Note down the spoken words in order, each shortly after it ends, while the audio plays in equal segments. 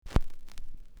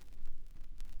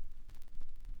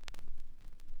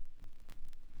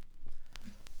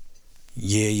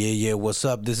Yeah. What's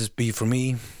up? This is B for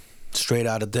me, straight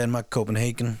out of Denmark,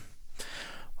 Copenhagen.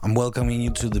 I'm welcoming you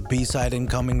to the B-Side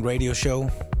Incoming radio show.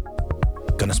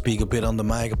 Gonna speak a bit on the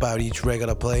mic about each record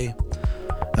I play,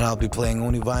 and I'll be playing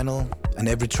only vinyl, and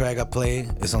every track I play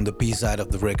is on the B-side of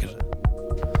the record.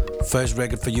 First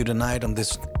record for you tonight on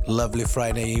this lovely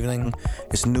Friday evening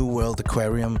is New World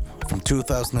Aquarium from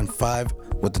 2005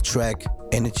 with the track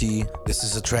Energy. This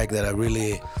is a track that I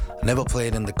never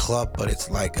played in the club, but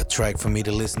it's like a track for me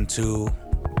to listen to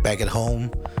back at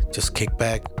home. Just kick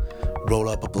back, roll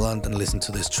up a blunt and listen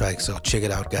to this track. So check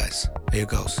it out, guys. Here it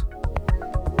goes.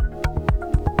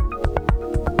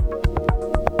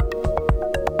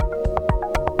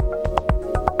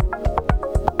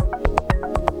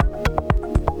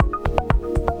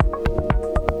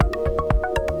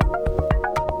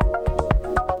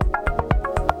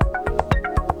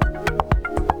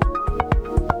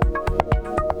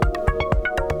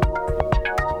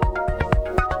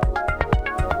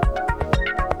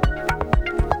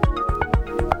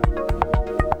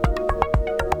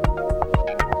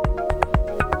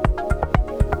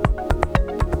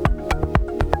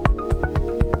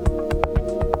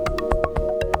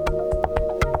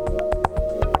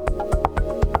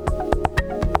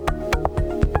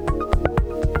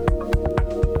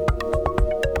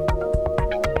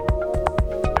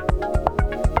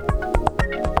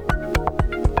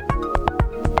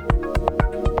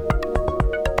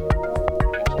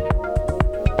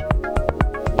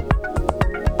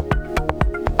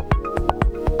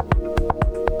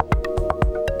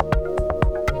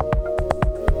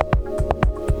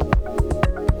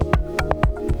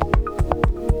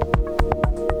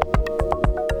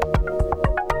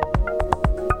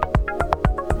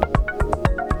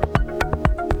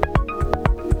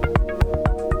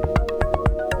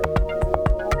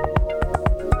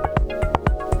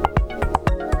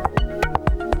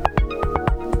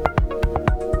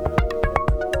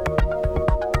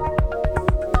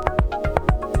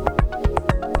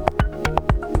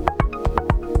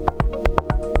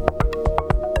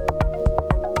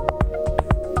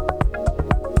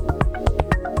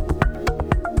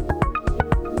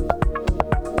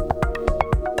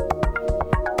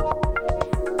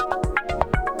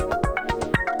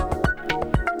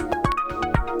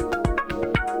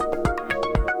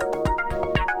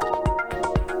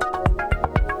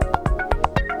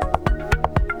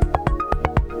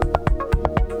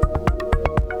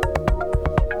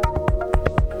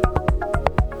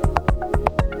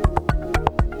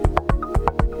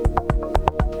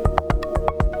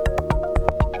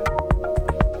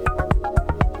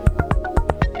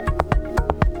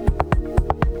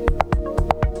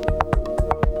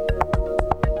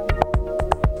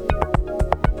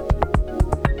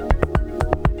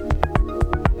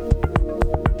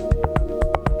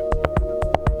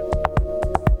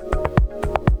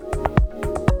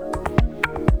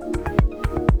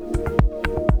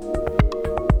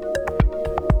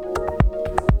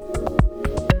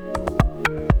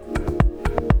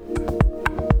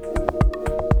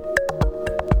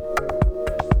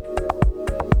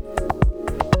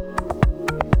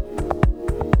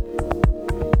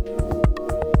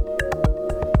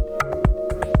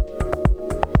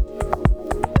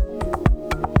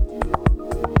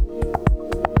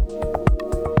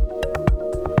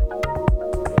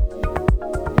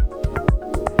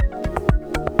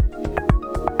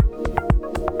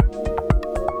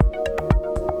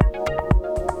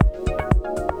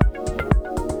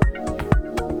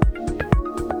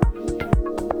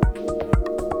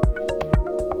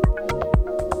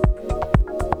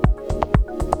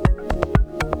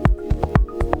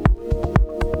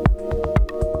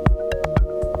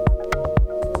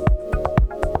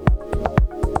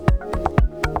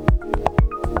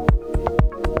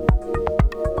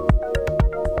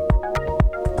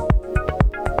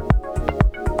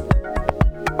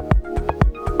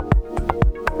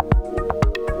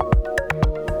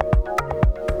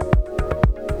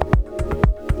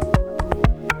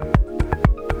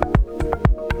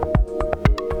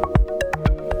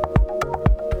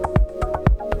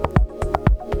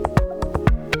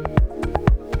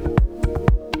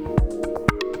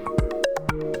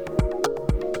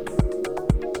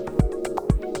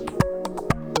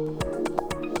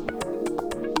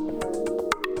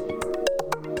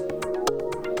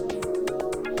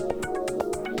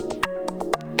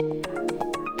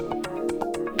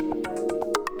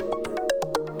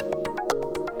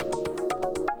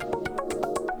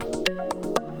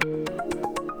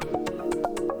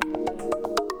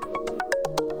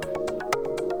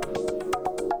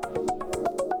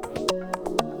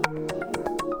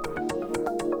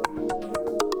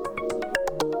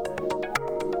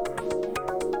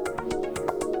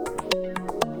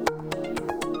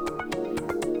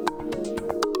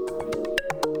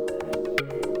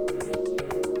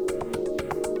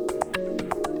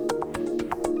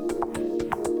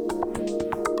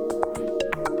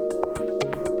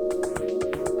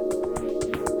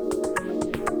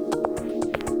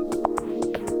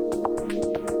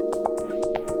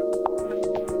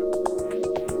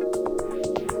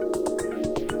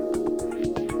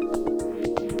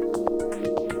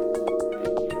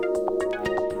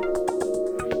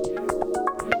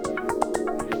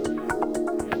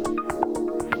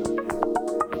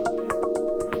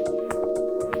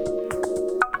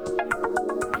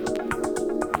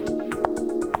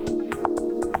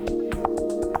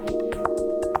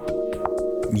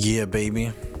 Yeah,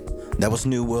 baby. That was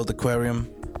New World Aquarium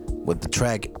with the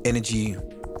track Energy.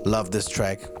 Love this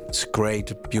track. It's a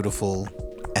great, beautiful,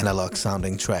 analog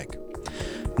sounding track.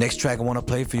 Next track I want to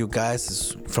play for you guys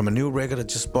is from a new record I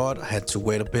just bought. I had to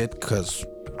wait a bit because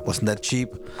it wasn't that cheap,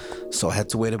 so I had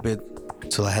to wait a bit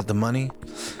till I had the money.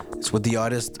 It's with the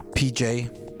artist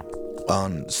PJ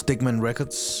on Stigman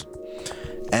Records.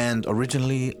 And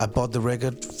originally I bought the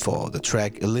record for the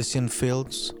track Elysian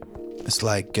Fields. It's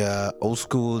like old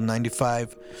school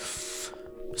 95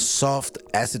 soft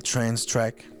acid trance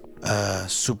track.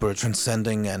 Super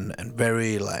transcending and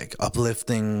very like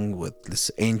uplifting with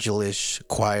this angelish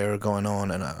choir going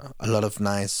on and a lot of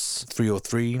nice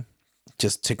 303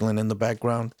 just tickling in the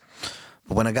background.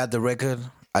 But when I got the record,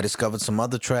 I discovered some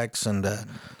other tracks and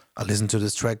I listened to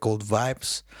this track called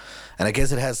Vibes. And I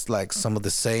guess it has like some of the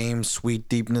same sweet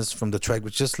deepness from the track we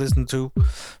just listened to,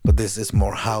 but this is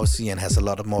more housey and has a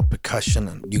lot of more percussion.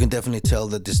 And you can definitely tell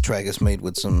that this track is made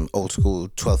with some old school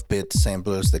 12-bit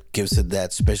samplers that gives it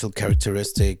that special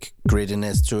characteristic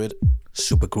grittiness to it.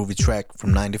 Super groovy track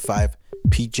from 95,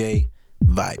 PJ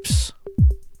Vibes.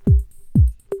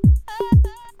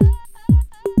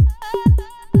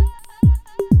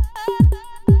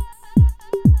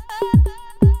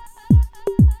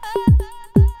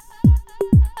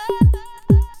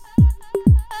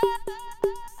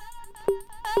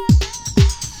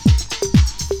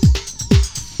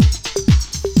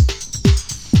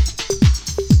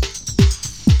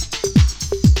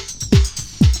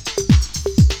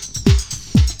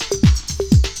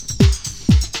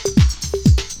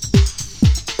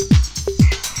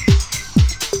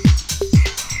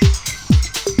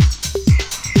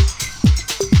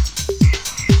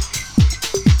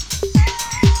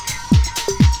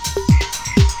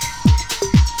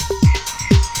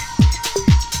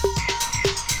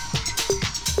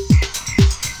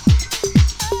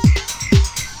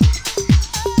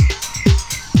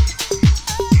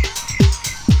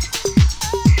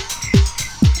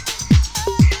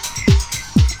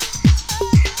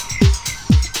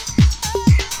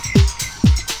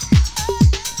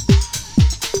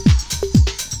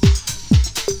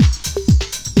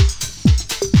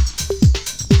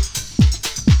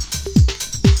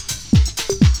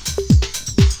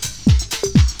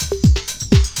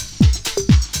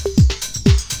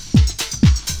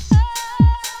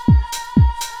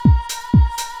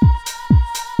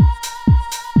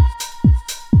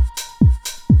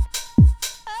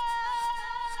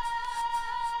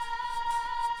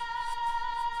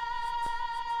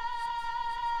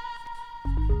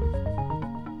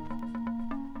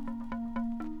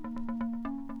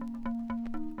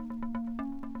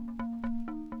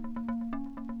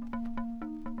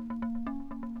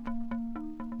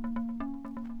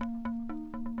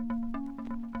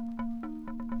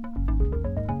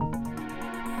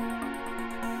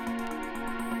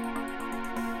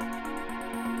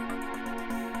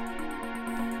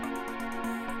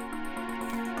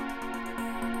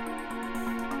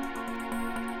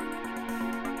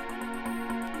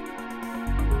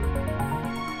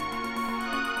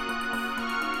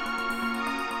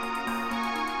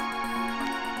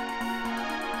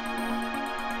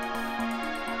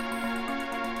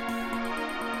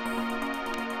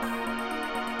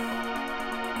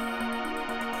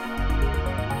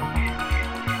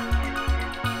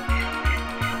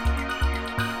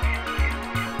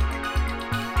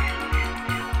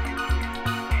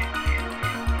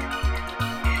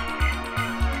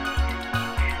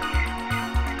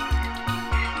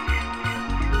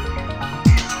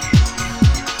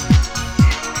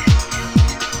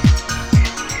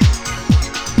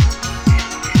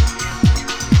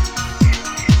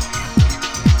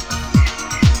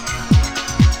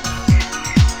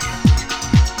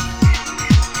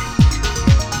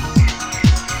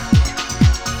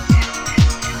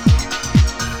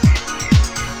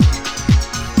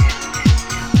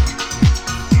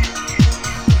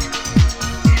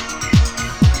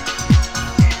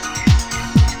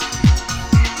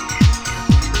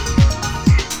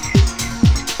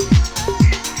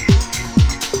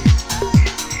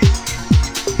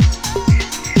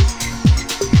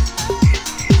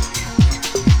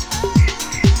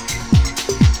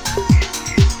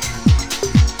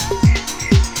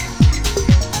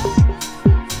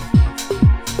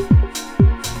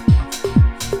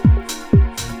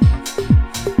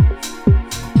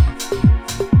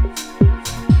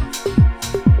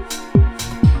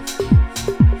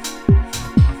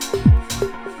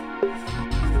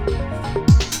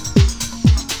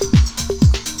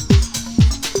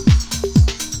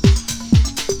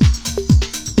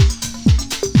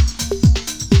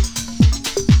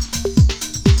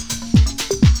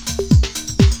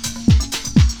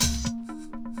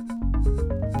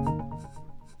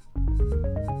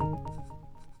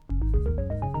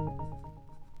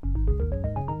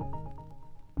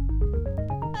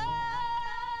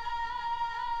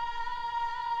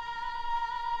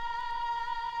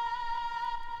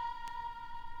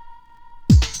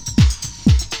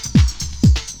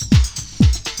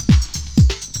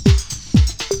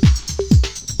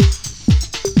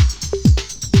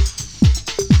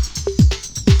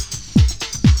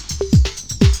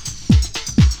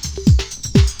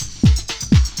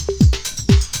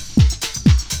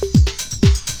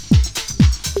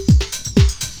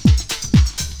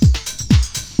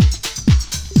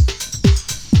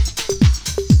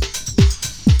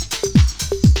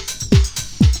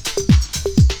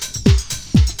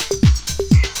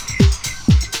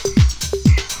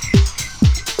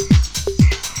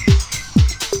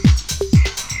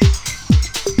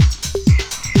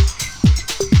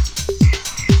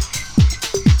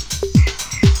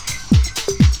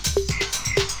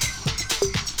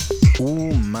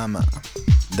 mama,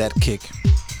 that kick.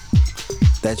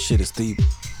 That shit is deep.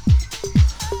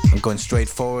 I'm going straight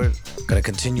forward. Gonna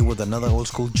continue with another old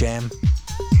school jam.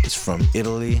 It's from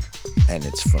Italy and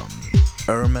it's from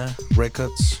Irma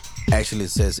Records. Actually, it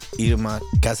says Irma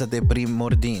Casa de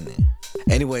Primordine.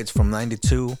 Anyway, it's from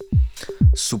 92.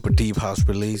 Super deep house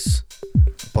release.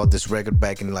 Bought this record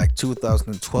back in like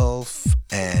 2012,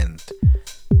 and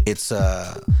it's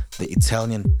the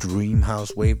Italian dream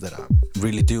house wave that I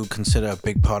really do consider a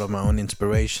big part of my own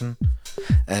inspiration.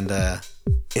 And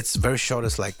it's very short,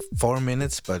 it's like 4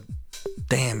 minutes, but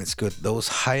damn, it's good. Those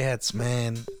hi-hats,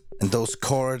 man, and those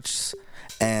chords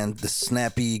and the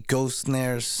snappy ghost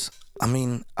snares. I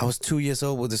mean, I was 2 years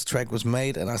old when this track was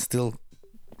made, and I still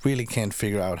really can't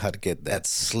figure out how to get that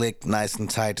slick, nice and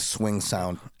tight swing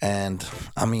sound. And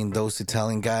I mean, those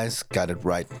Italian guys got it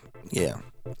right. Yeah,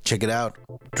 check it out.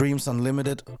 Dreams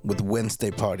Unlimited with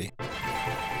Wednesday Party.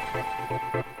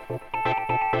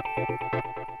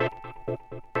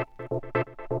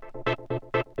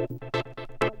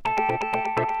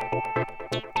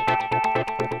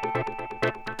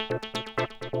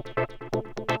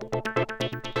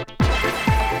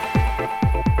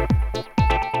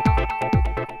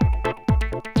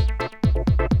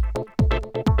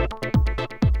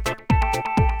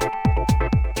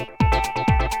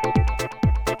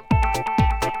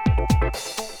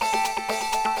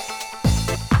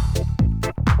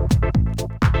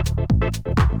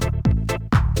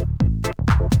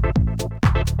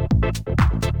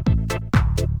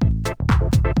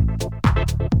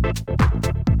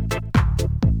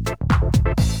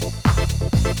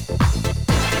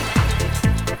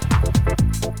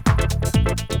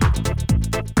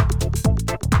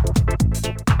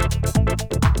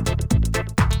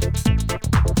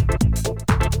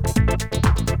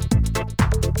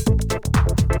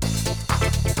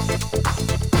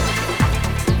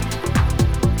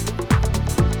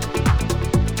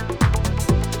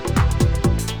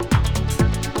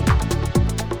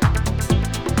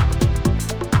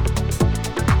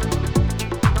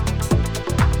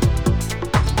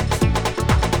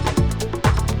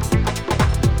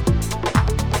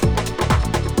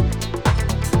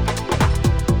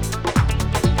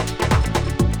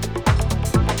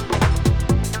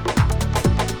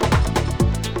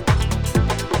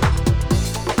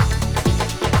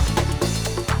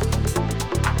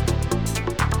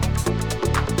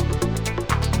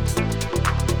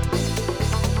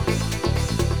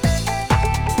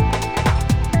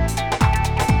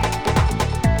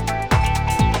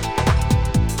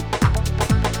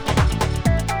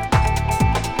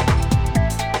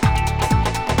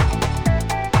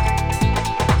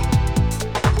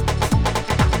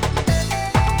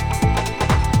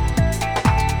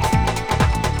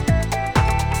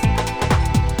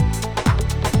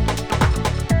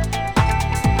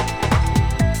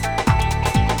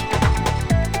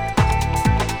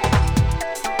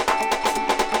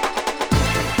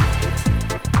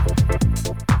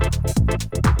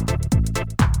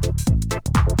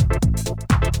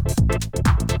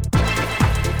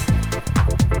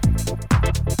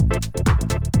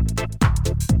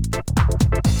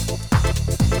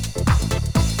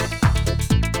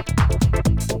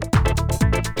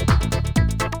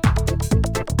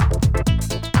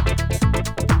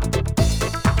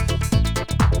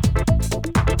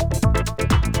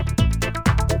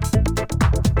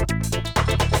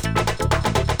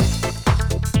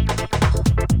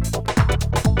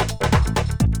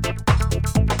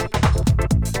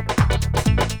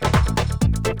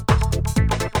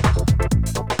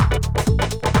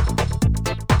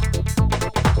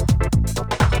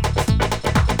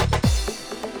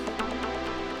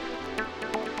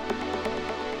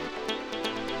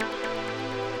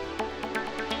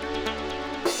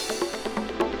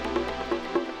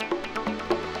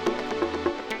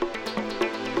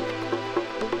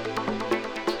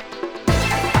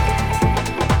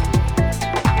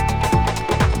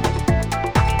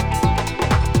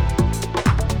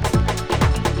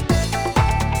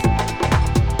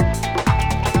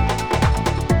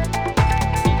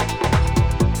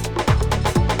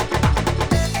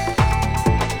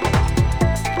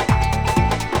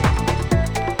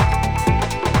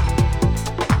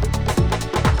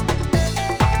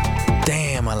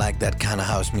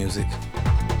 House music.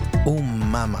 Oh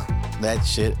mama, that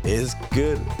shit is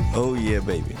good. Oh yeah,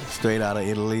 baby. Straight out of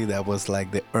Italy. That was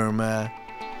like the Irma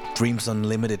Dreams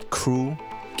Unlimited crew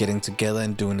getting together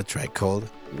and doing a track called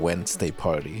Wednesday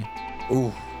Party.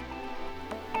 Ooh,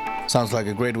 sounds like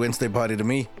a great Wednesday party to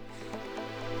me.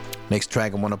 Next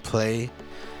track I want to play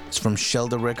is from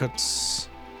Shelter Records.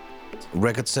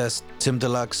 Record says Tim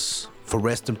Deluxe for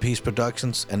Rest in Peace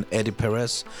Productions and Eddie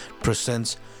Perez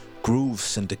presents Groove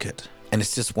Syndicate. And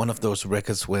it's just one of those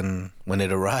records when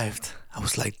it arrived, I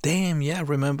was like, damn, yeah,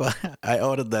 remember I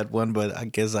ordered that one, but I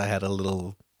guess I had a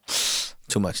little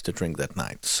too much to drink that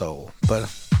night. So,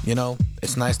 but you know,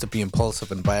 it's nice to be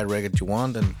impulsive and buy a record you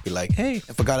want and be like, hey,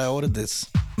 I forgot I ordered this.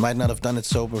 Might not have done it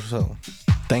sober, so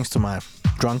thanks to my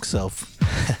drunk self.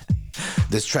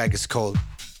 This track is called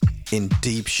In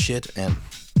Deep Shit, and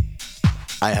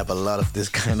I have a lot of this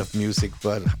kind of music,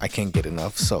 but I can't get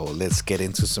enough, so let's get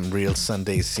into some real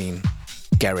Sunday scene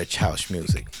garage house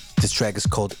music. This track is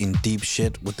called In Deep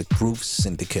Shit with the Groove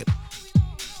Syndicate.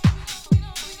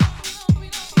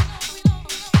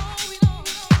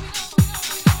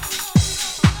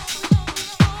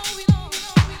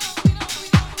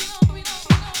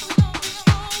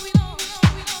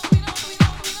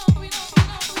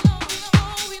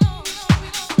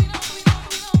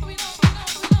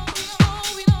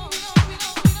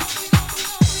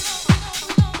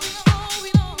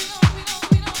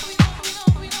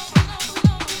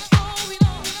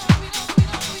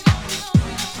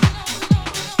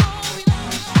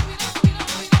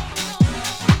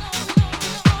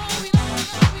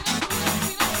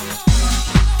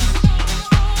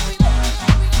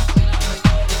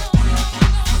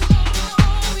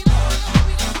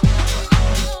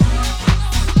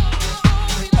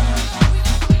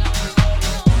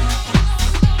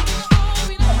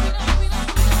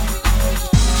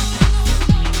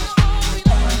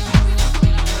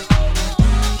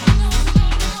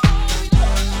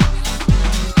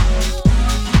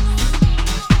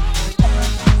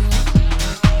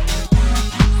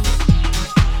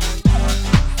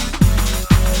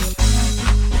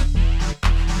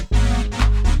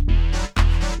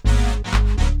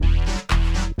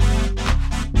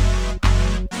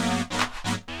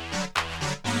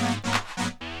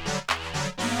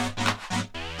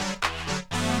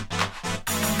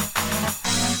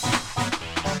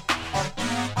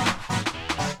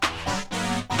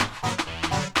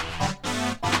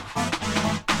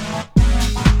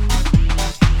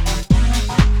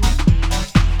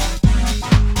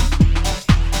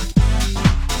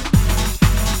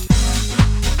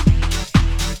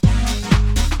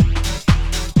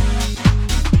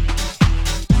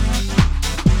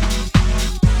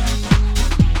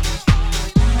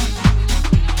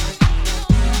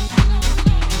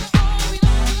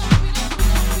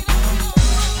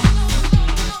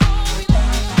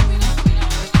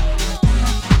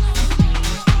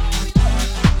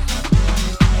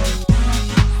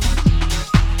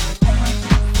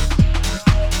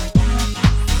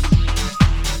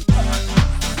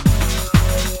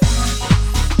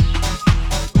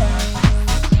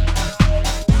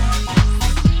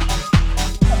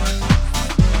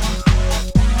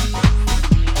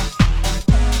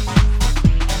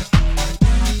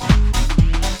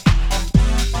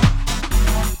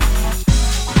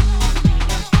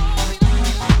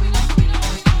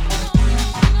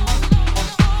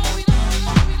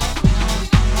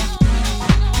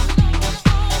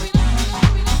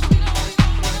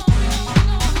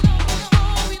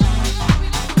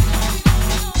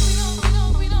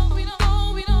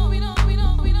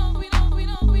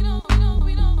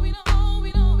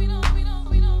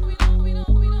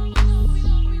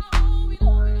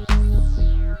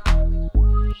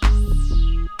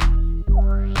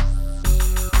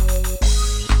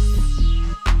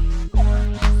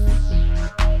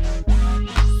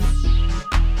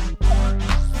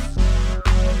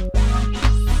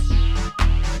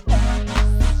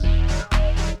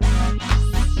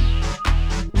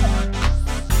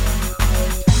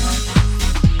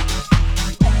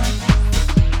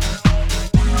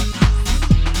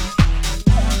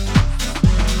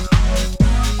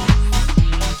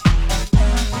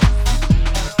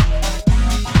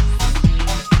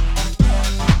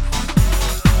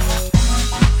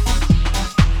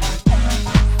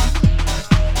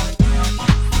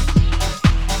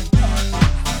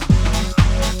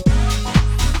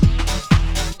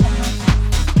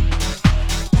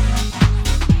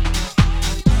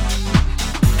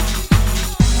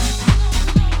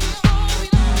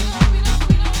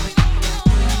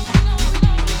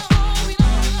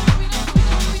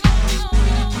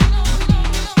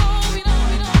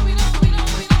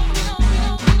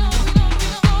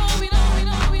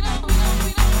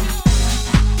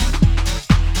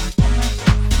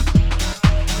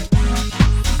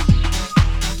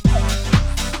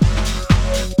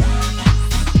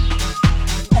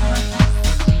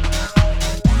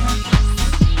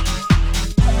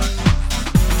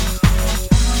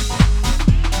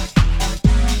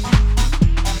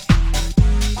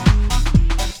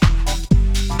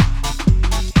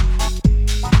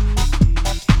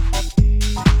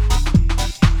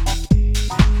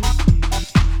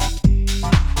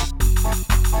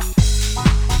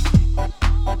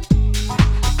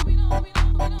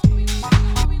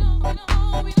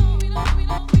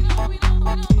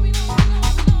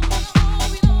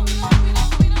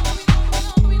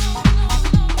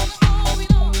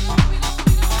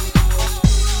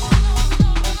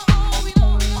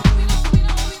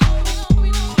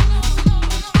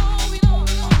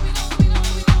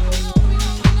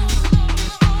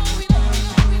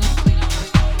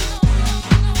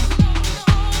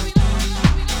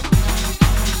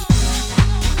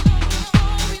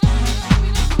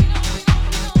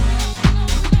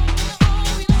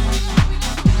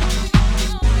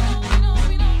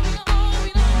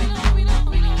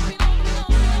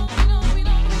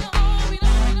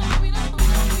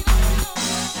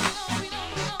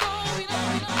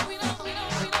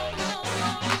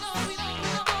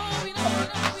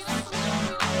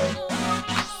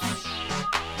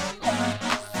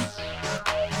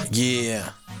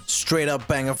 Yeah, straight up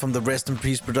banger from the Rest in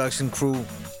Peace production crew.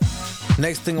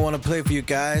 Next thing I want to play for you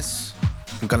guys,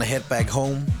 I'm gonna head back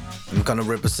home. I'm gonna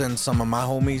represent some of my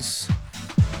homies,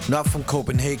 not from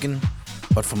Copenhagen,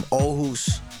 but from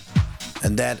Aarhus.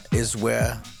 And that is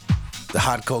where the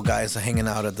hardcore guys are hanging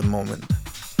out at the moment.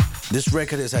 This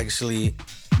record is actually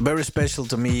very special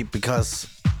to me because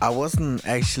I wasn't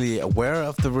actually aware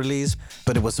of the release,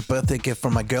 but it was a birthday gift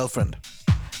from my girlfriend.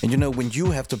 And you know, when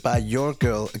you have to buy your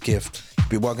girl a gift, you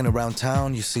be walking around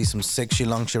town, you see some sexy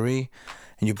lingerie,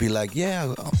 and you'd be like,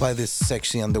 yeah, I'll buy this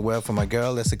sexy underwear for my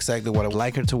girl. That's exactly what I would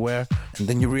like her to wear. And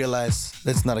then you realize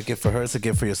that's not a gift for her, it's a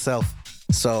gift for yourself.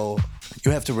 So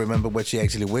you have to remember what she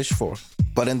actually wished for.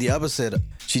 But in the opposite,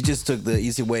 she just took the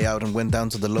easy way out and went down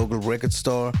to the local record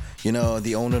store. You know,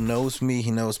 the owner knows me,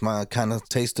 he knows my kind of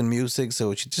taste in music,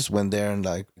 so she just went there and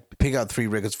like pick out 3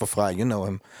 records for Fry, you know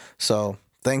him. So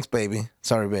thanks, baby.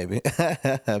 Sorry, baby.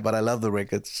 But I love the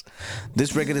records.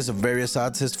 This record is a various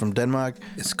artist from Denmark.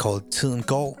 It's called Tiden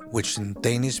går, which in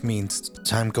Danish means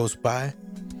time goes by.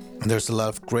 And there's a lot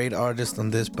of great artists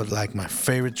on this, but like my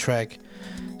favorite track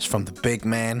is from the big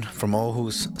man from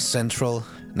Aarhus, Central,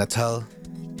 Natal.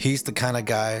 He's the kind of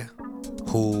guy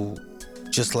who,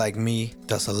 just like me,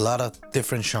 does a lot of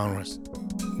different genres.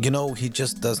 You know, he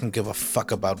just doesn't give a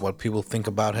fuck about what people think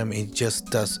about him. He just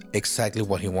does exactly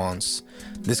what he wants.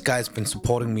 This guy's been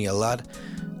supporting me a lot,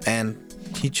 and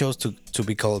he chose to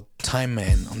be called Time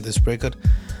Man on this record.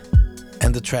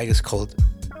 And the track is called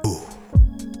Ooh.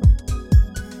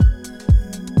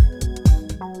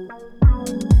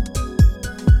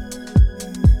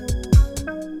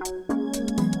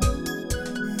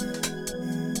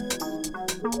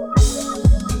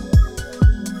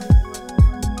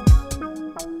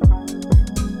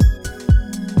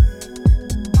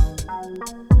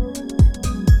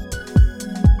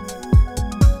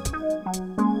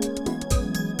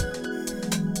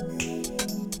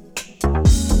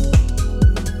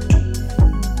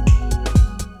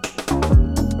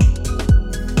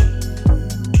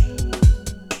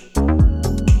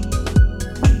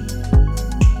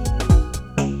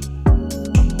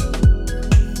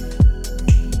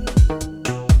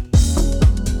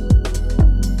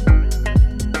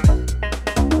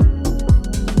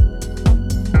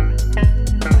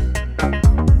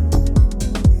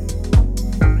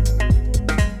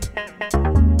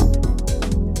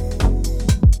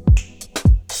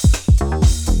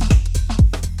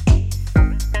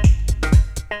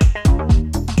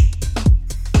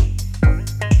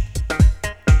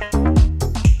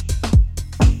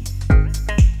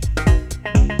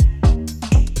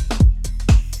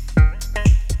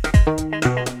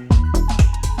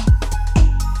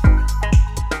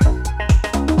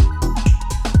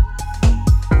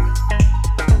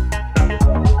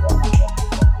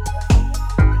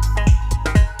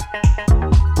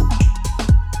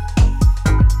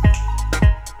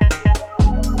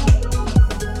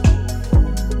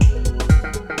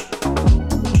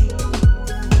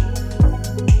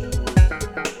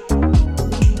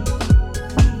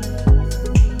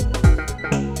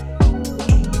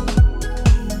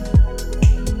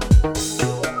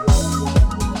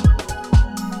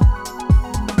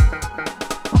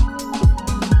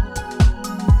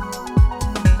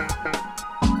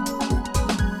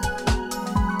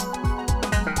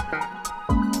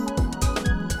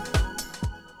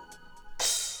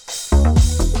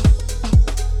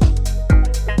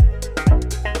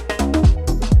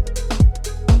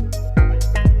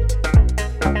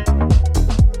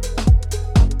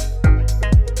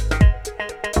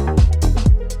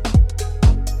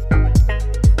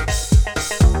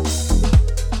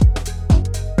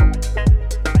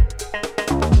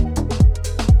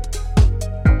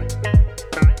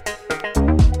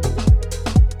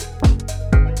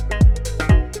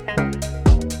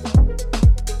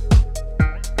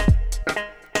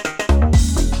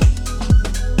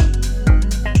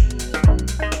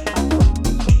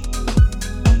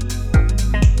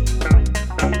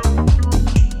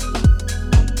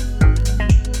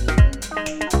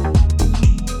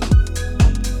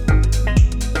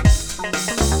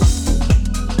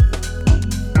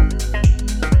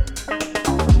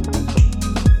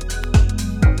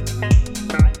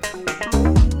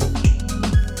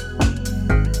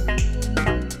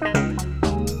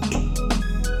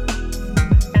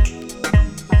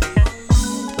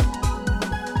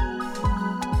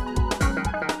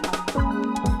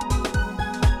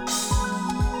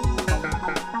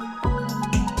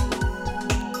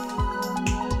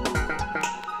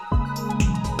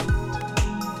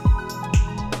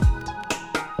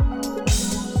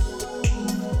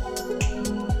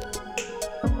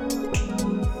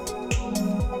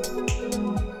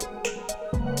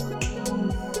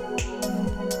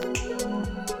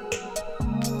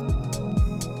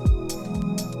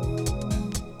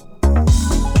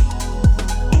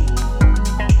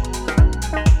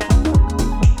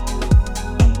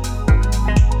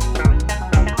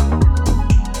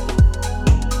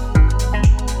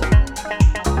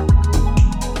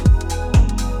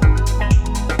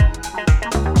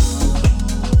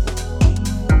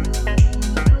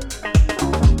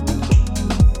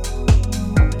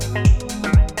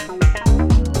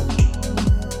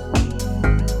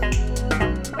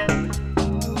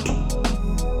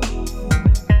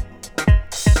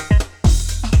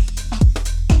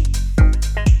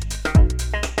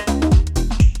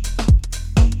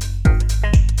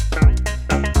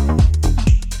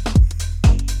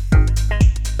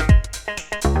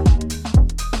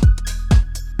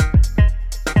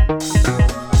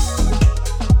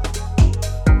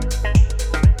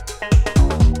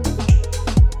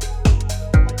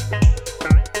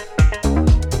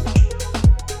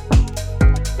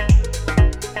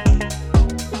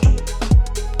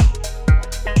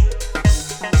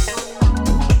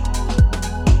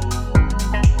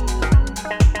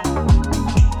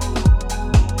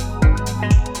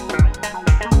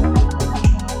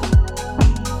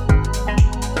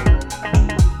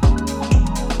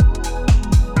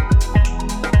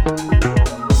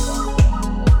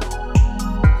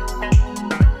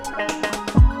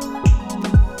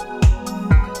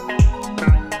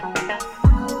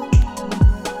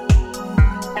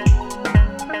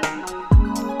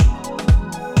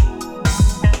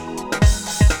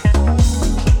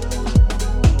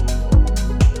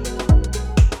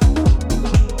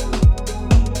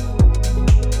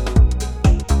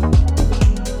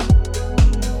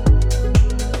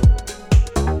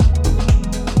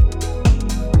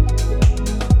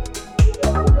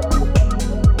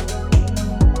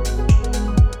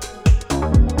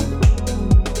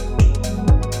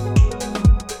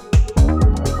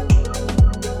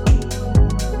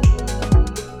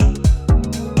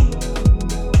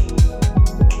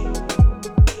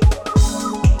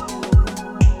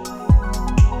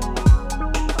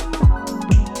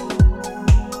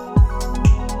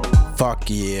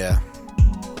 Yeah,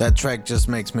 that track just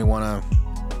makes me wanna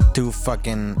do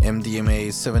fucking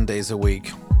MDMA 7 days a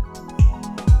week.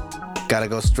 Gotta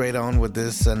go straight on with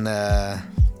this, and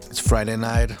it's Friday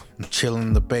night. I'm chilling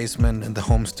in the basement in the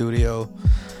home studio,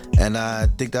 and I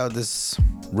digged out this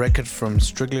record from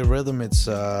Strictly Rhythm. It's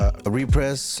a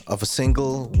repress of a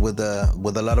single with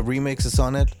a lot of remixes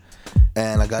on it,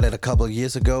 and I got it a couple of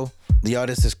years ago. The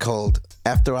artist is called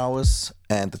After Hours,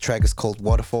 and the track is called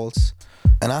Waterfalls.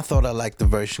 And I thought I liked the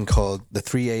version called the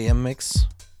 3 a.m. mix,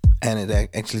 and it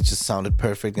actually just sounded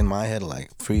perfect in my head,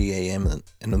 like 3 a.m.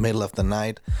 in the middle of the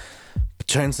night. But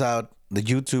turns out the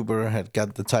YouTuber had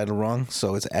got the title wrong,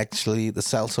 so it's actually the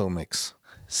Salso mix.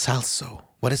 Salso?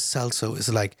 What is Salso? Is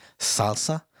it like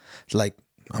salsa? Like,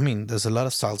 I mean, there's a lot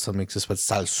of salsa mixes, but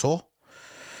Salso?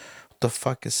 What the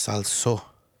fuck is Salso?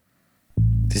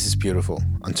 This is beautiful,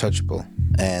 Untouchable.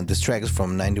 And this track is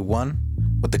from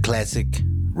 91 with the classic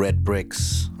Red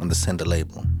Bricks on the center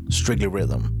label. Strictly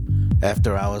Rhythm.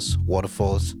 After Hours,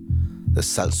 Waterfalls, the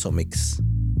Salso mix.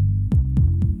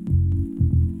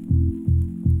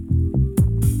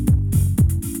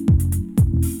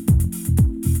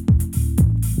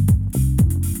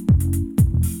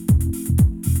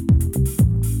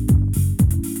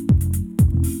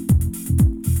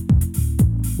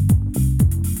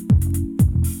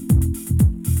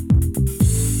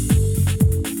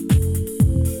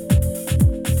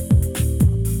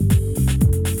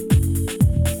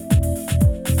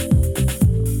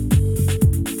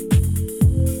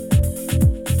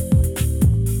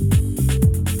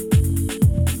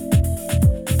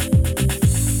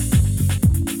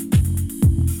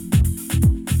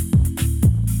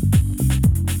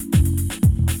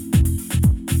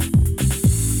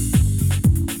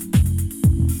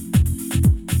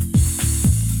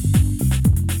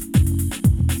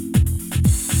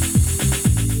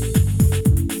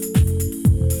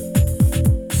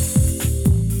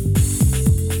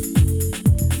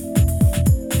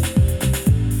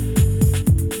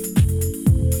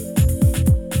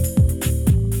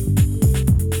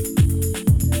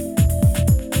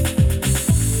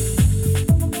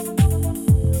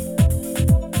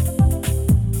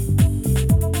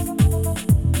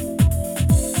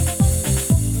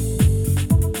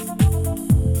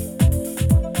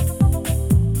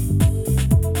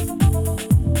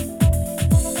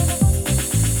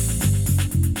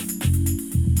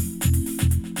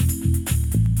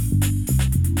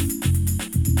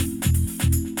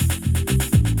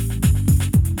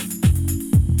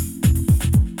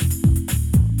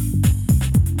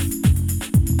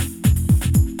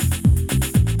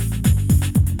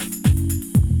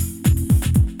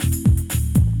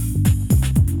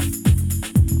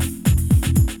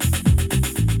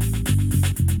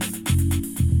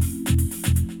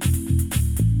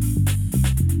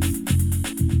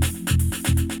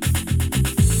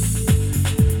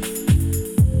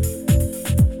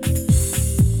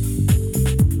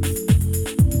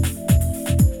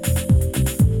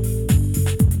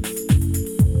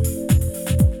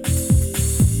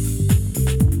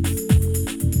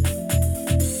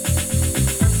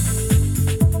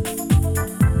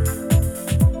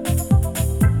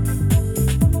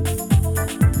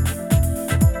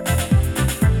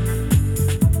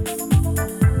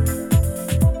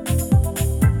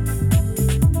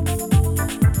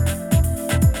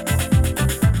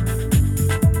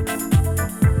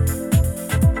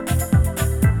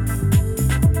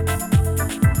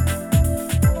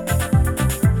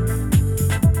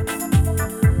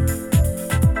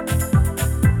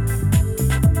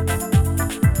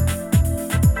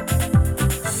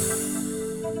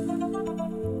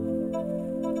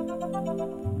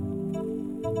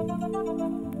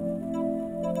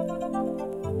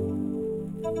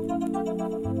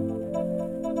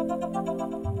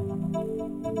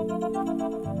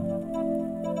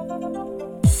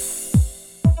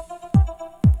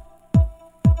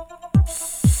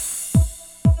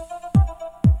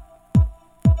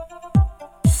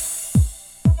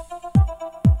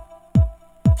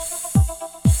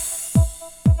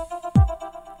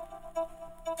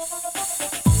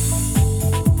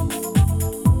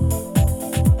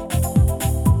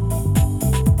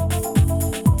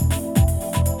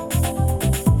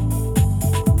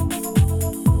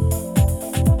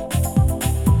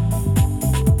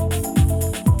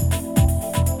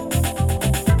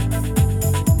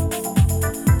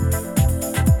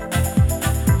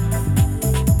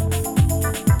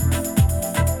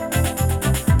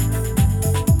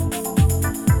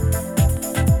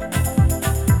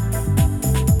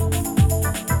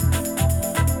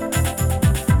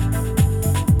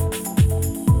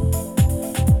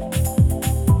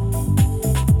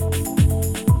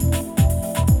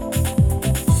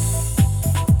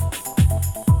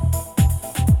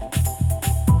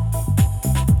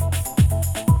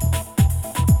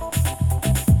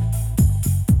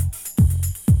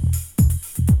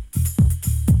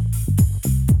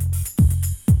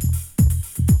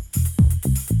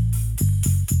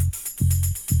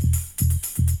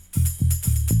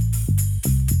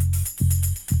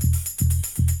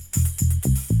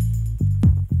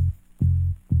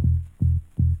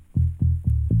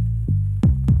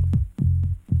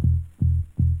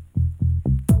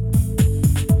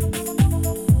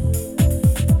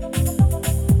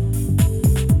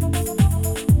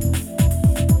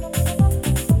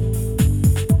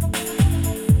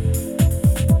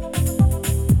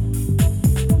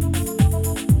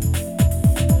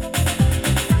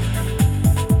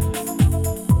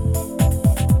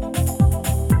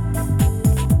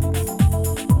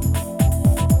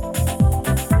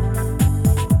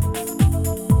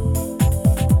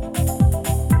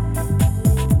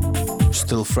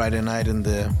 Friday night in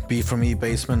the B from E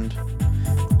basement.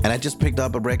 And I just picked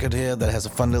up a record here that has a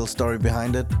fun little story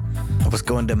behind it. I was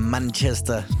going to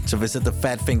Manchester to visit the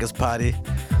Fat Fingers party,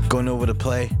 going over to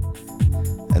play.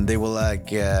 And they were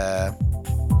like,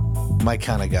 my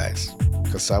kind of guys.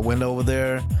 Because I went over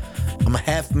there. I'm a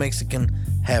half Mexican,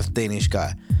 half Danish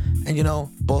guy. And you know,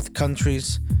 both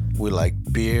countries, we like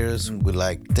beers, we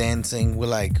like dancing, we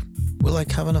like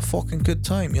having a fucking good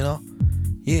time, you know?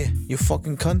 Yeah, you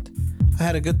fucking cunt. I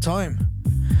had a good time.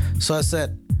 So I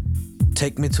said,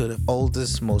 take me to the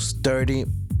oldest, most dirty,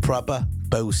 proper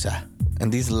Bosa.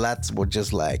 And these lads were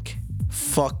just like,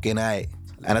 fucking A.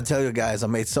 And I tell you guys, I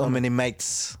made so many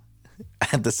mates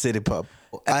at the city pub.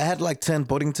 I had like 10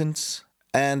 Boddingtons,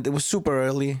 and it was super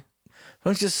early. I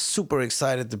was just super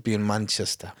excited to be in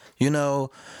Manchester. You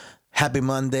know, Happy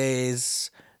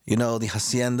Mondays, you know, the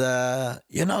Hacienda.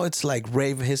 You know, it's like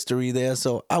rave history there.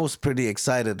 So I was pretty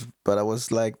excited, but I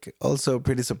was like also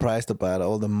pretty surprised about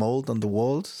all the mold on the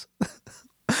walls.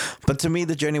 But to me,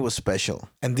 the journey was special.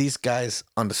 And these guys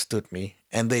understood me,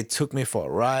 and they took me for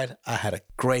a ride. I had a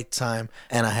great time,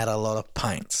 and I had a lot of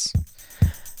pints.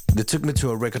 They took me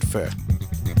to a record fair.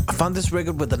 I found this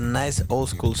record with a nice old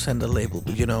school center label,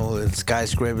 you know, with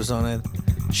skyscrapers on it,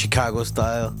 Chicago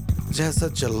style. It has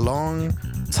such a long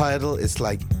title. It's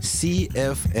like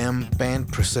CFM Band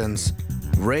presents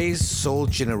Ray's Soul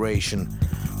Generation.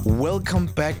 Welcome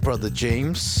back, Brother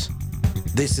James.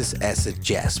 This is Acid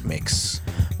Jazz Mix.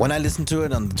 When I listened to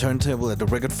it on the turntable at the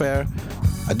record fair,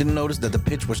 I didn't notice that the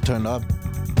pitch was turned up,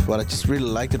 but I just really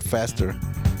liked it faster.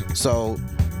 So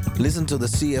listen to the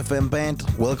CFM Band,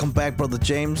 Welcome Back, Brother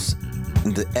James,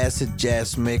 in the Acid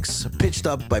Jazz Mix, pitched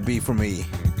up by B from E.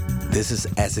 This is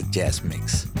Acid Jazz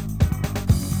Mix.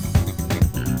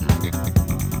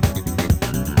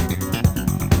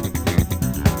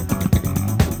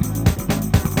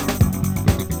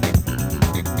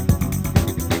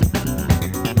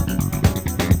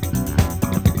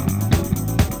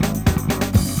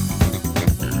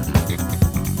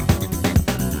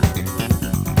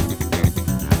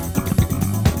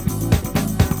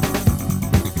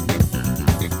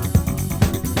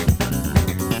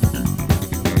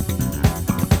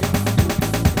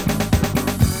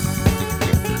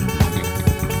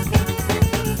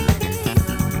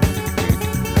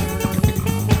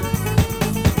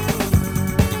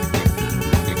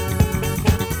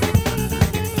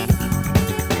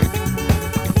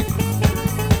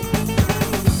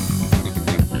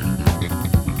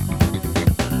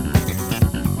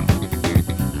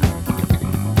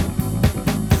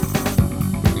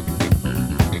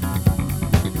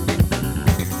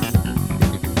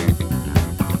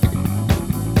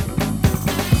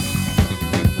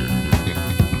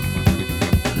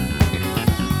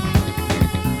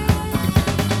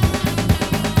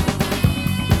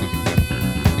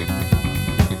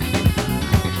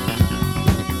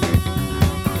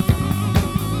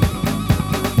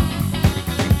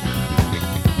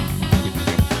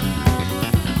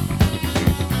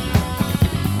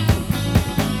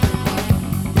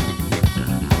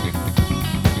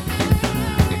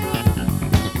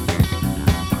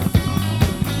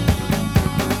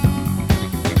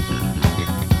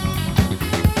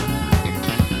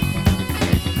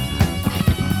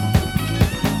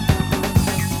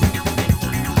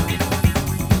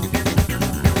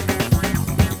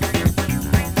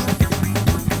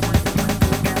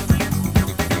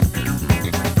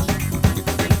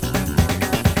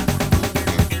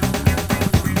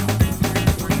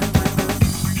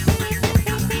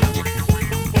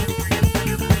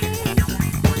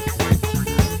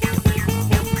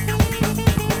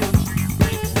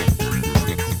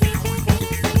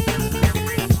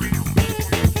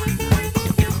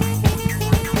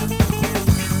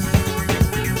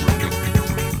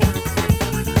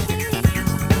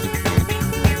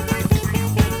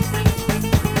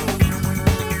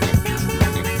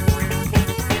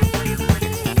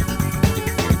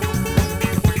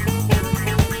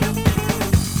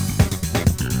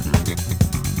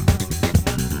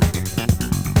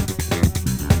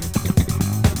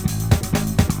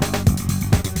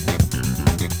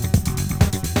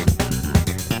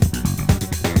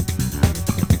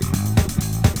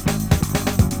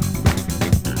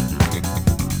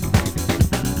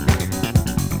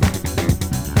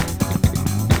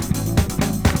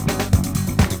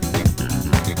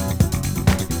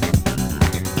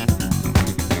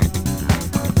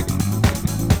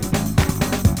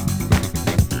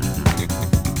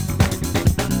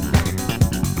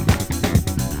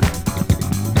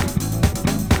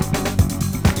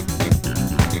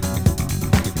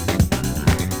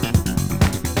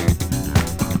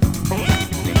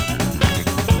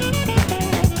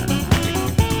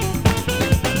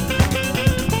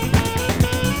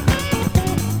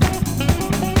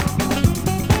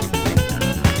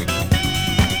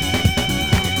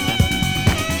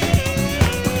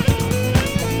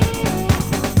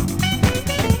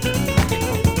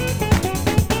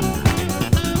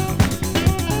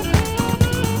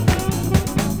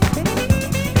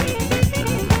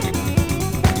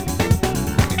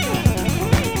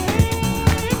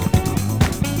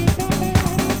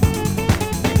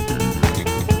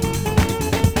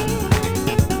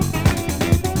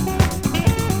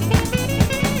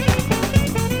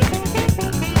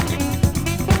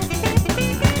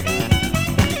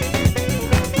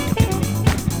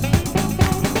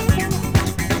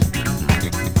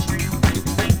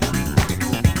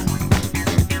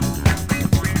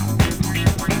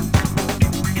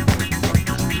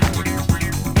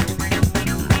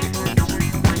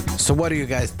 So what do you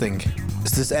guys think?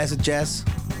 Is this acid jazz?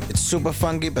 It's super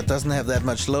funky but doesn't have that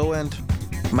much low end.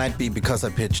 Might be because I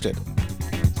pitched it.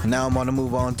 Now I want to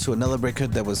move on to another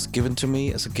record that was given to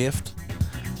me as a gift.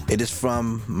 It is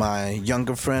from my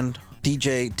younger friend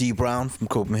DJ D Brown from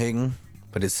Copenhagen,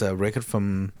 but it's a record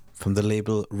from the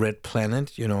label Red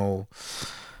Planet, you know,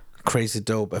 crazy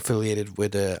dope, affiliated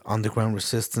with Underground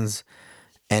Resistance,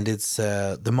 and it's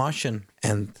The Martian.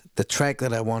 And the track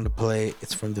that I want to play,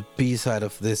 it's from the B-side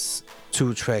of this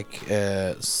 2-track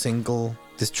single.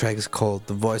 This track is called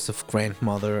The Voice of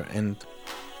Grandmother, and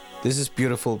this is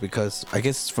beautiful because I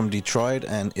guess it's from Detroit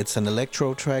and it's an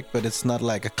electro track, but it's not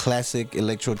like a classic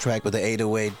electro track with the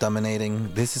 808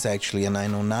 dominating. This is actually a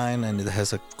 909 and it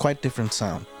has a quite different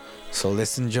sound. So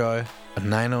let's enjoy a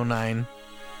 909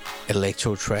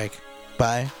 electro track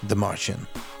by The Martian.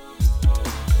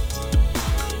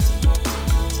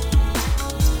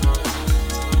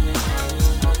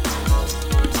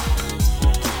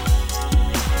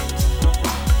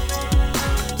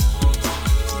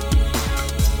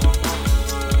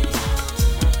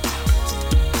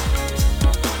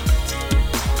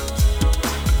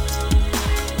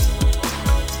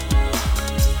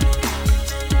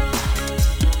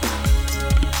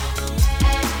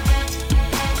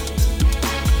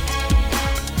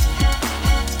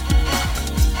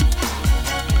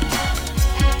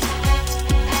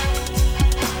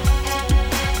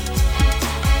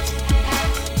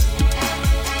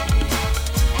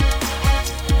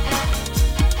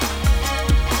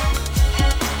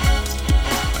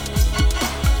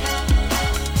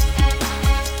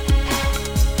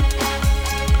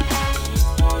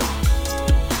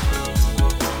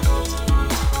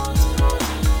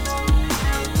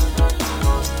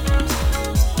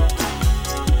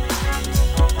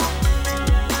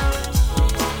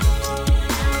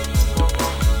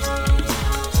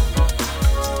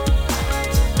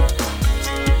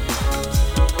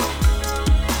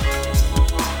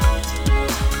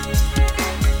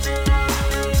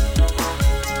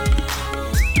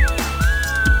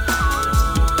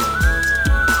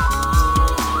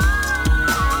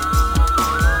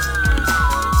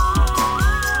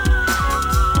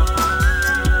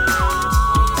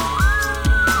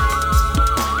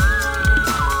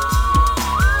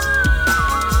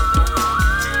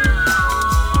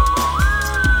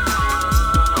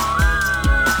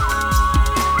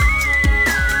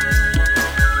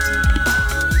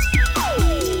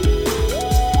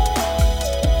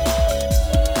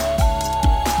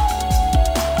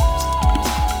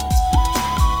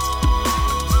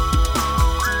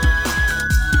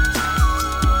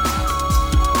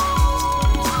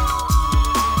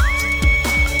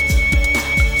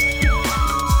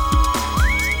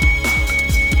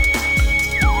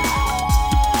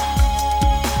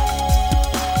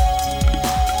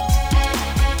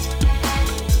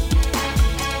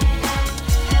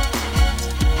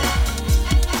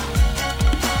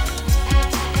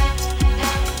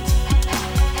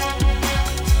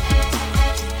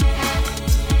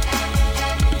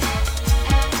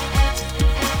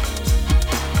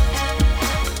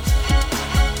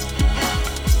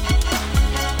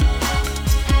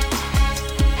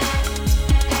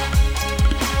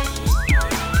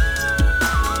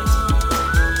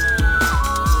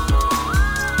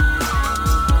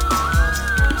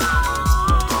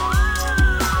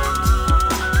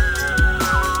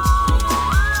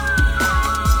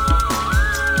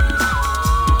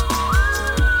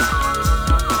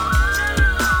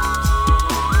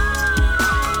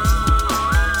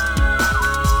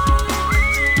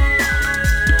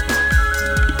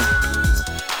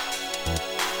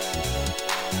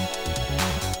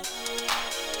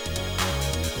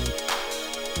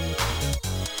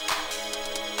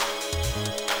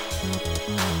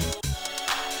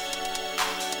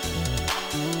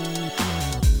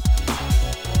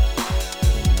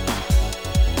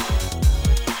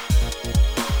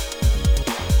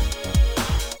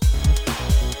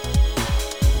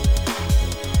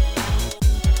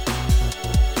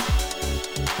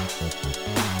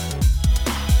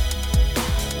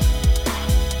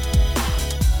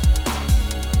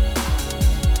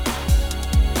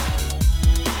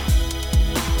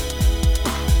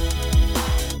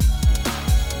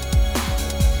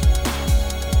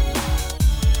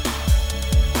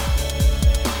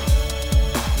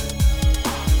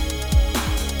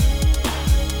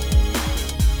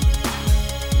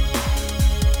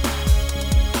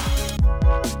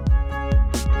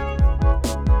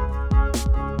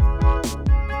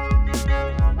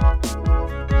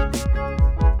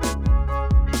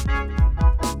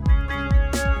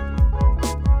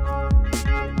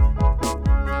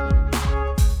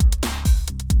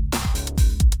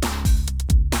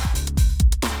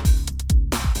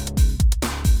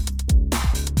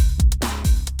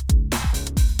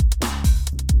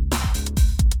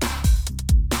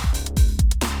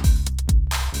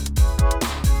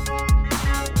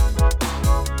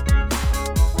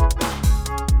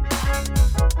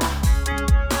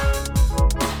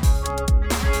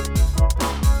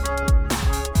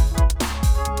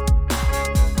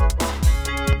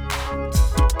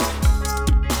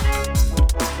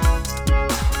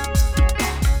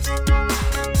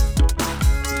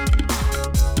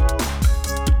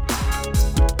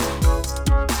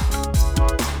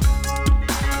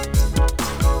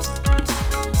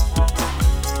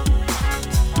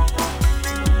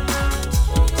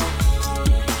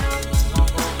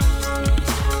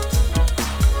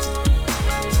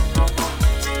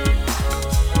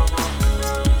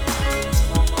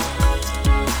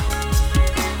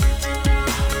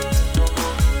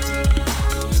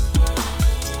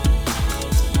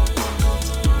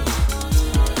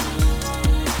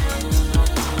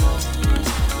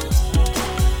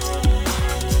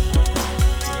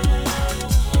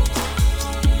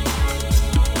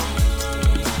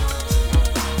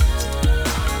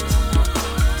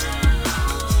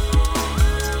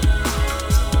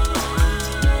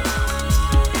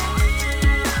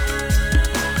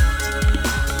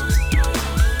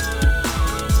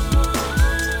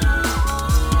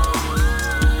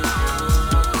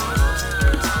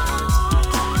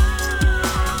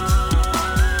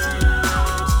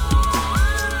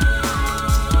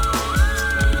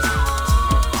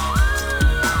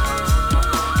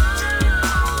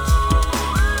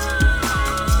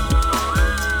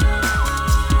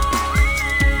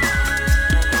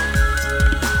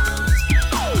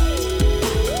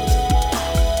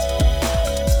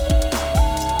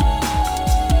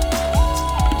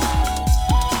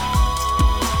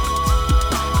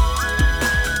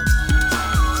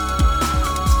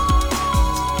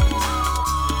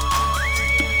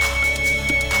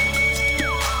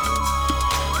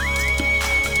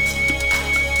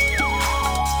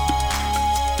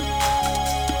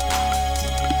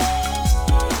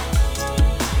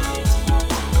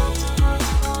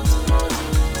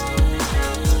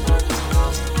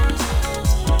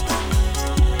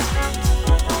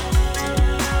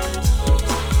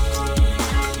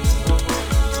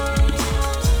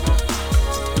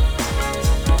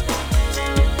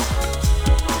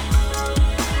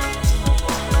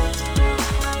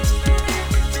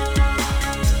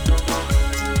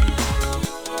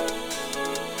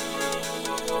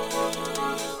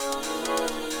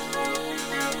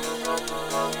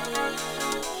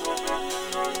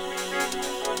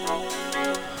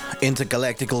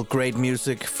 Intergalactical great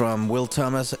music from Will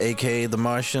Thomas, aka The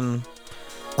Martian,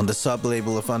 on the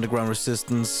sub-label of Underground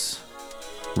Resistance,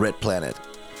 Red Planet.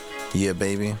 Yeah,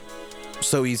 baby.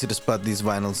 So easy to spot these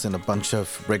vinyls in a bunch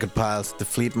of record piles at the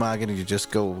Fleet Market, and you just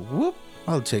go, whoop,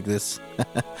 I'll take this.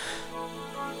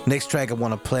 Next track I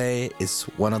want to play is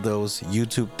one of those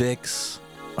YouTube digs.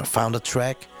 I found a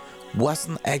track.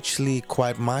 Wasn't actually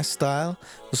quite my style.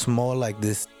 It was more like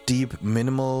this deep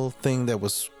minimal thing that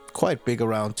was quite big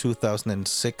around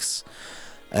 2006.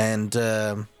 And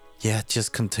yeah, it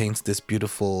just contains this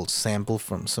beautiful sample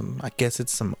from some, I guess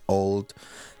it's some old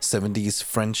 70s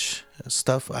French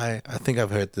stuff. I think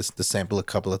I've heard the sample a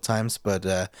couple of times,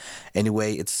 but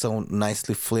anyway, it's so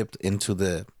nicely flipped into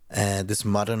the this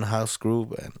modern house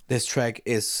groove. And this track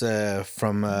is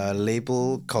from a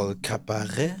label called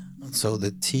Cabaret, so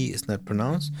the T is not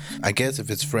pronounced. I guess if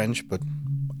it's French, but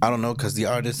I don't know, because the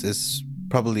artist is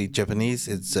probably Japanese.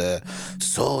 It's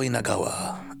So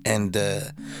Inagawa. And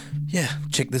yeah,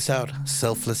 check this out.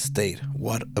 Selfless State.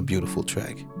 What a beautiful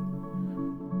track.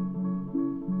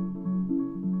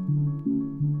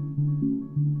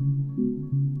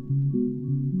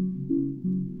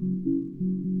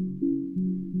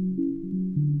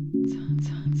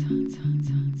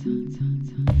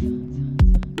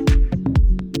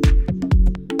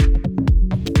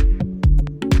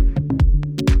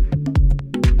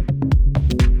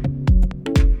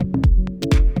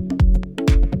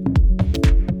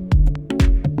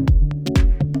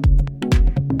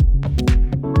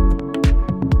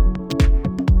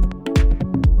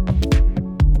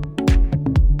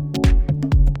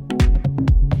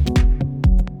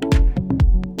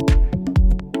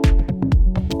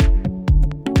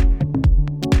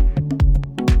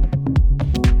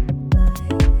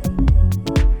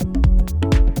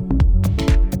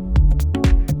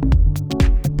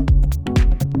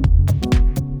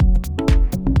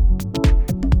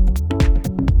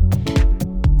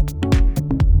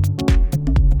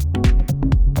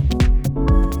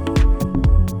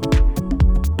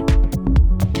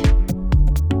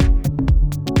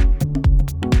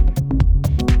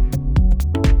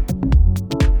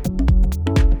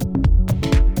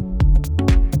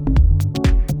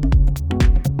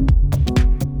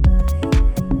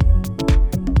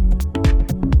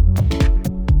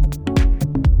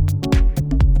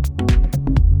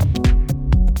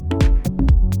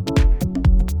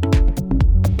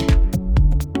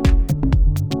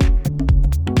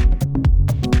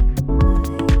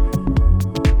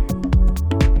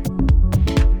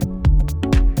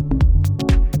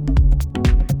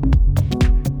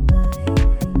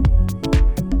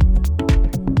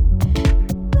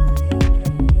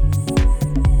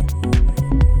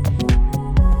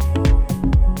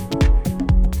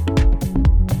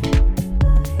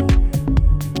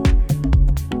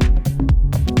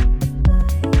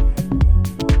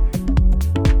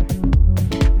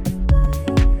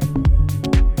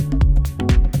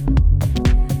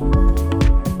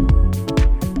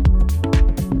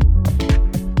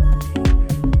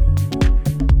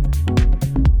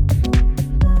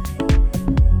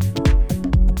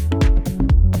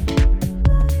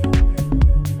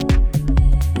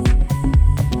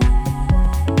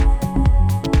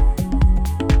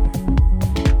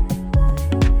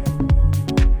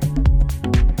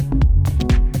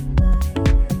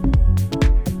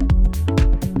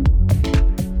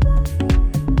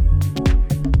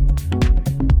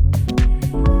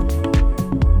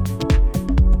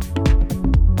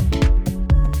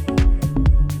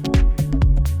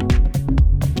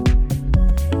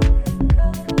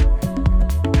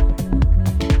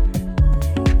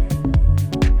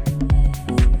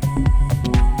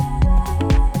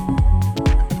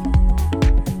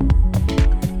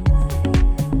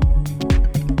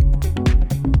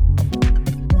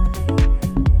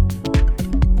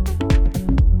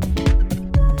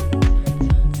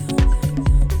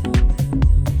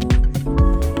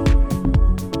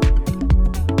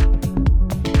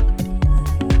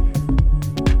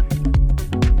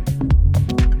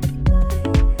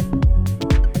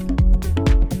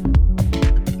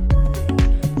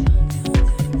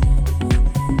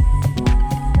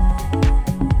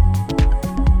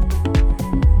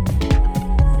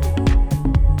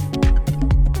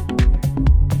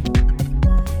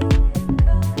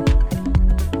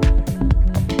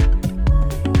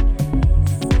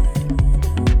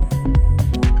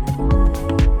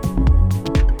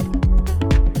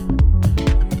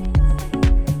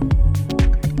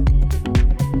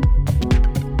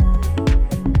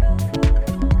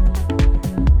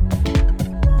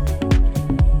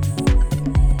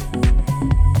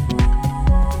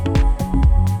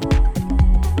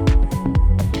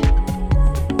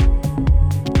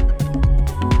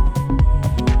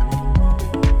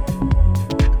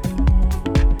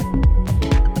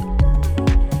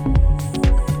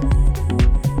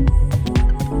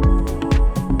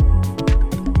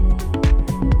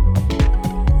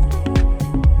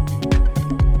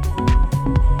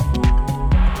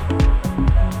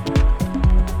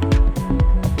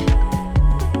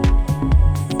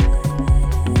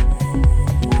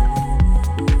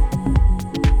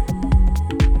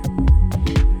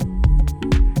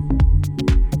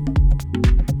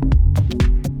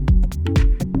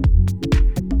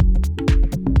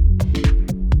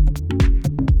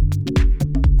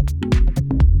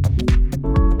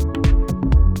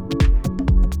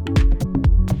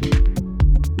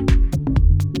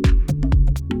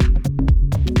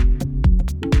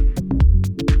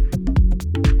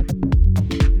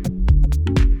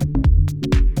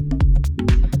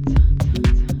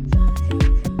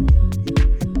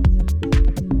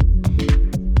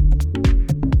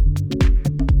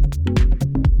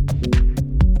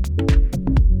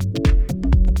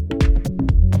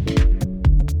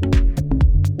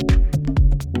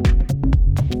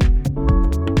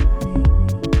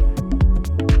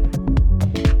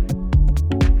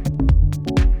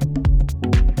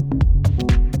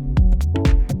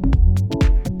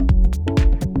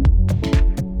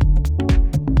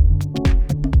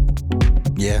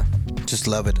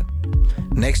 love it.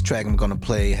 Next track I'm gonna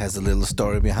play has a little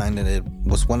story behind it. It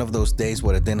was one of those days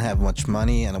where I didn't have much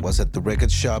money, and I was at the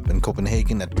record shop in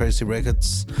Copenhagen at Percy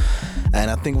Records,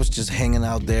 and I think I was just hanging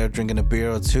out there drinking a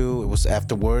beer or two. It was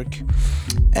after work,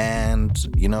 and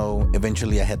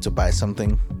eventually I had to buy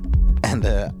something, and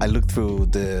I looked through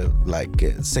the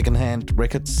secondhand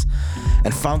records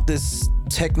and found this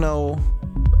techno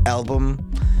album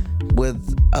with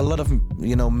a lot of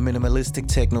minimalistic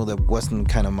techno that wasn't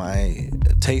kind of my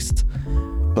taste.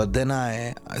 But then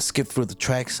I skip through the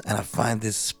tracks and I find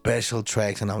these special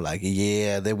tracks, and I'm like,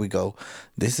 yeah, there we go.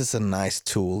 This is a nice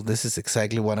tool. This is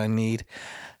exactly what I need.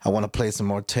 I want to play some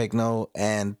more techno,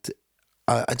 and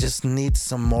I just need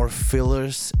some more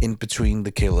fillers in between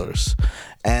the killers.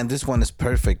 And this one is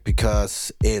perfect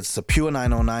because it's a pure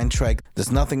 909 track.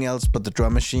 There's nothing else but the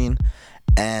drum machine,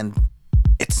 and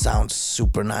it sounds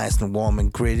super nice and warm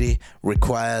and gritty,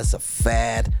 requires a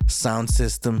fat sound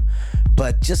system,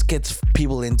 but just gets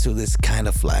people into this kind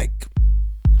of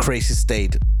crazy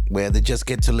state where they just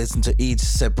get to listen to each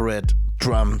separate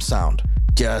drum sound.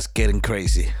 Just getting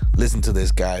crazy. Listen to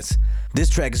this, guys. This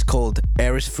track is called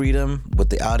Aries Freedom with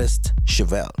the artist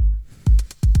Chevelle.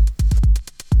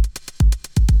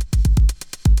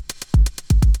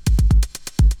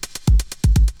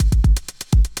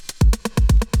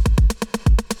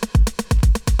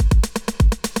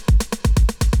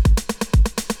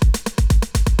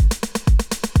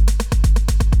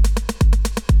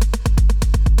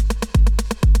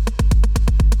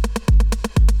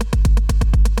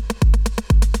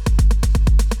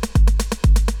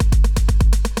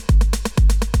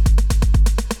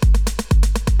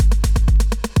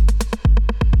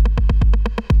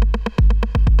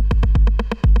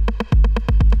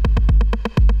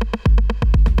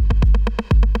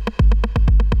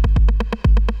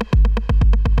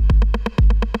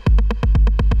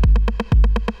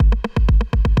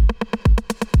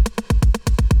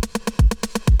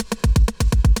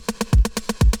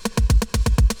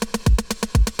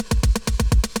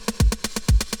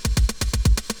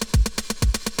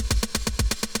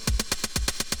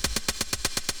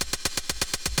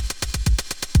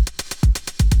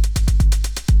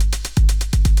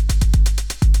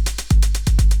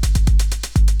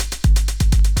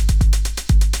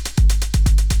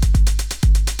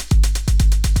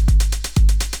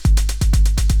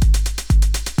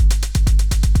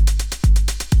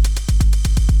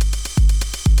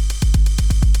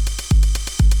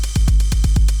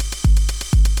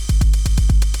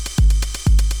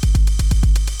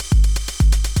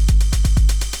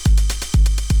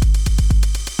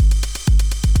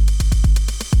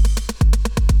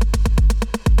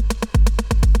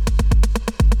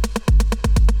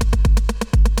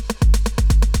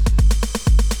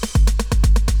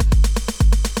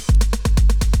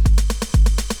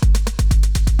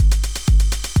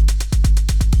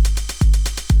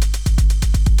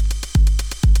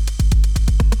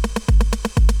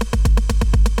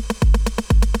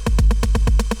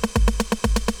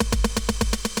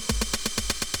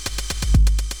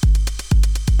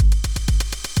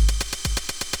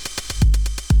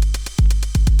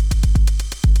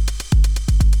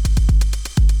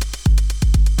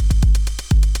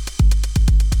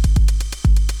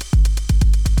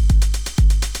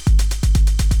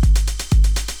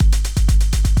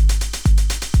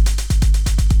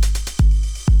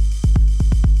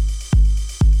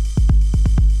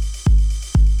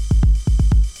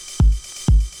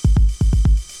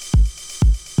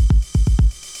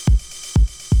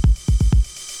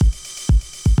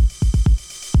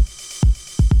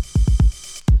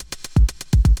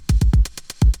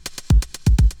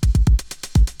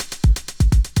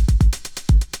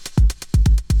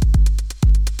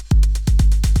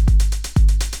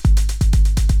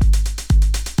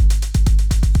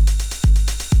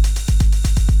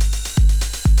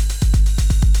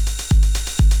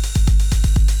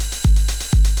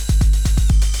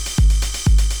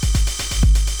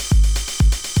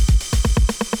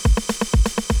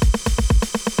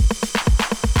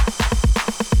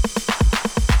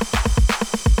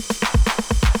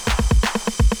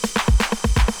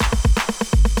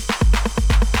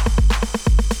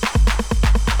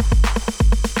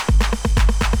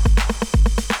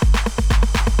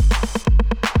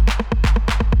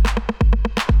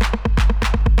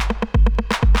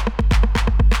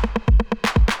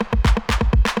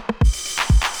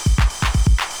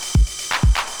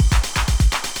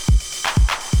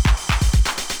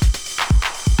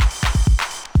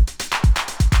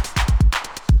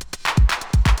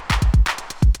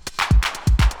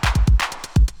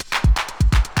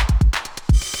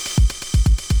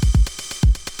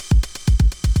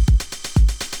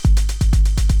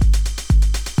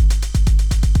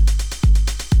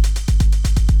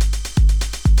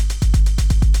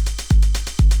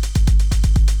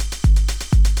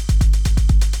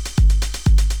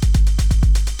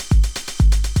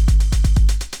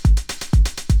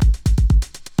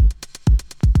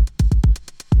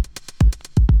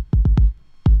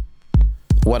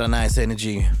 What a nice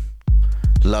energy.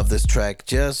 Love this track.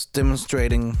 Just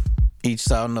demonstrating each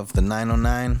sound of the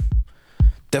 909.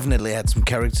 Definitely had some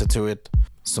character to it.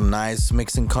 Some nice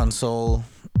mixing console.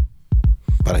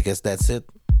 But I guess that's it.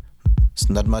 It's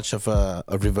not much of a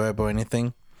reverb or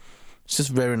anything. It's just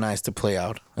very nice to play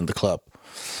out in the club.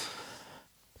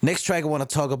 Next track I want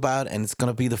to talk about, and it's going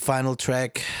to be the final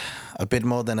track. A bit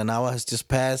more than an hour has just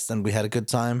passed, and we had a good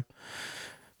time.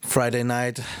 Friday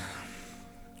night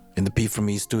in the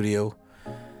P4Me studio.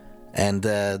 And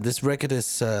this record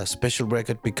is a special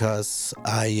record because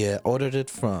I ordered it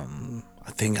from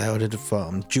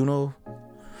Juno.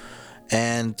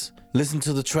 And listened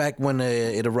to the track when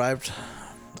it arrived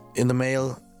in the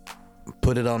mail.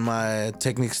 Put it on my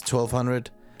Technics 1200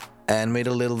 and made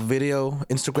a little video,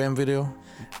 Instagram video.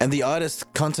 And the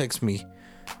artist contacts me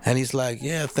and he's like,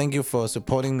 yeah, thank you for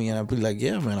supporting me. And I'll be like,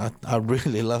 yeah, man, I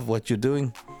really love what you're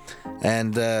doing.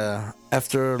 And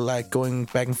after like going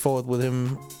back and forth with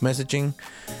him messaging,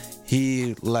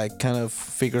 he like kind of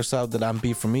figures out that I'm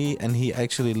B4Me and he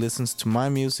actually listens to my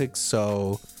music.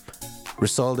 So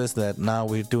result is that now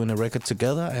we're doing a record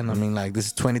together. And I mean, like, this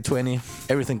is 2020,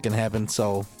 everything can happen.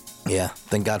 So yeah,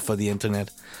 thank God for the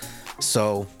internet.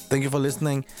 So thank you for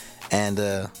listening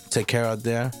and take care out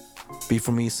there.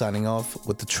 B4Me signing off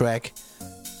with the track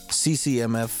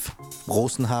CCMF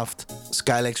Rosenhaft,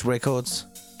 Skylex Records,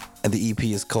 and the EP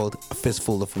is called A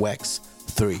Fistful of Wax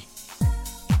 3.